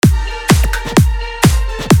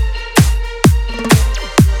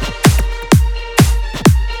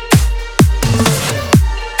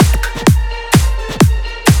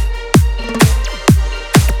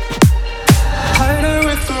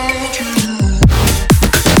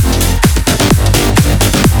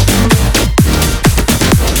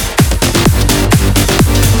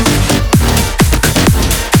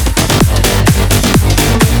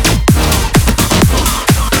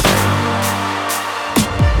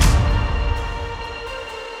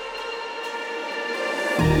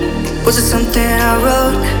Was it something I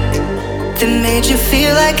wrote that made you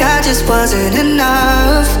feel like I just wasn't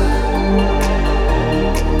enough?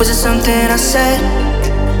 Was it something I said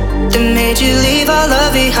that made you leave our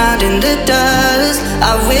love behind in the dust?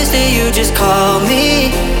 I wish that you just call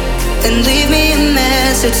me and leave me a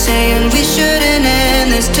message saying we shouldn't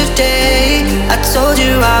end this today. I told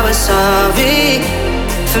you I was sorry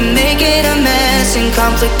for making a mess and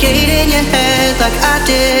complicating your head like I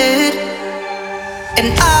did.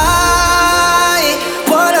 And I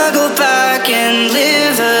wanna go back and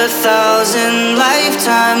live 1,000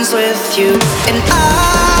 lifetimes with you. And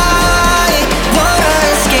I wanna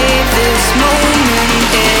escape this moment.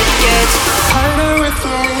 It gets harder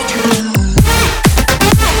without you.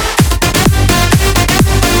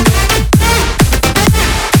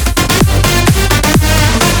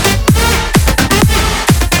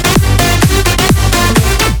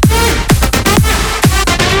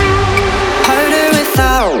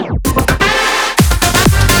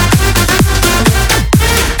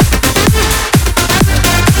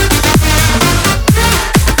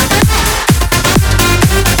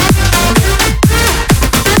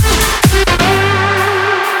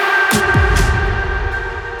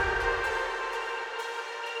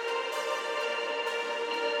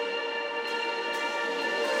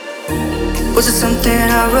 Was it something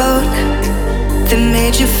I wrote that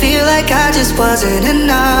made you feel like I just wasn't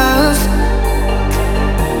enough?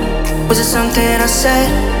 Was it something I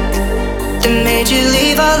said that made you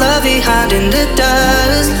leave our love behind in the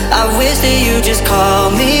dust? I wish that you just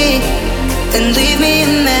call me and leave me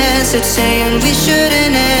a message saying we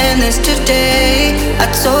shouldn't end this today. I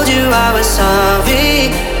told you I was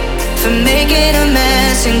sorry for making a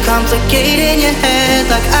mess and complicating your head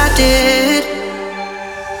like I did.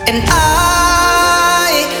 And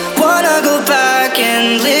I wanna go back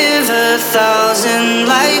and live 1,000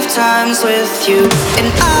 lifetimes with you.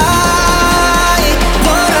 And I